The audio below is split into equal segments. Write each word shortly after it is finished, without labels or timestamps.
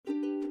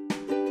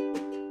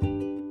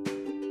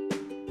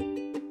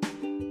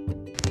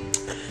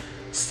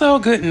So,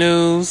 good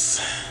news.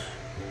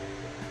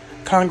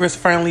 Congress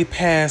finally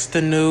passed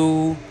the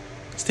new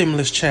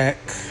stimulus check.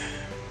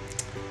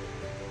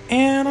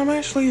 And I'm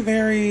actually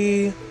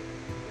very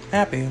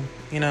happy,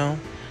 you know.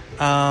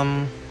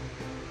 Um,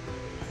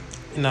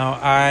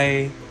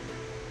 I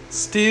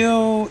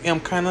still am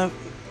kind of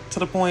to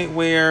the point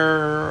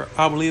where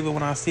I'll believe it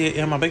when I see it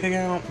in my bank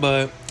account,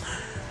 but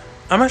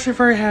I'm actually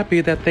very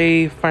happy that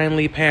they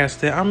finally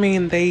passed it. I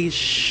mean, they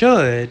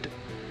should,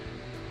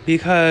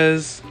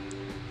 because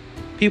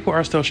people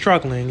are still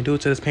struggling due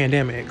to this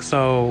pandemic.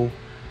 So,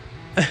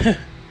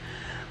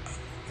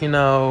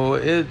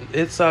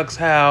 it sucks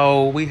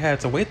how we had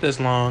to wait this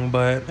long,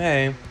 but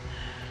hey,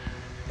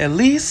 at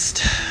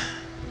least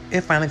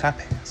it finally got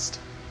passed.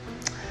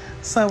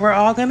 So we're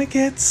all gonna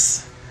get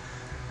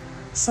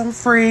some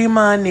free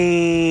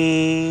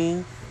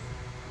money.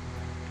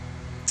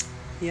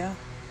 Yeah.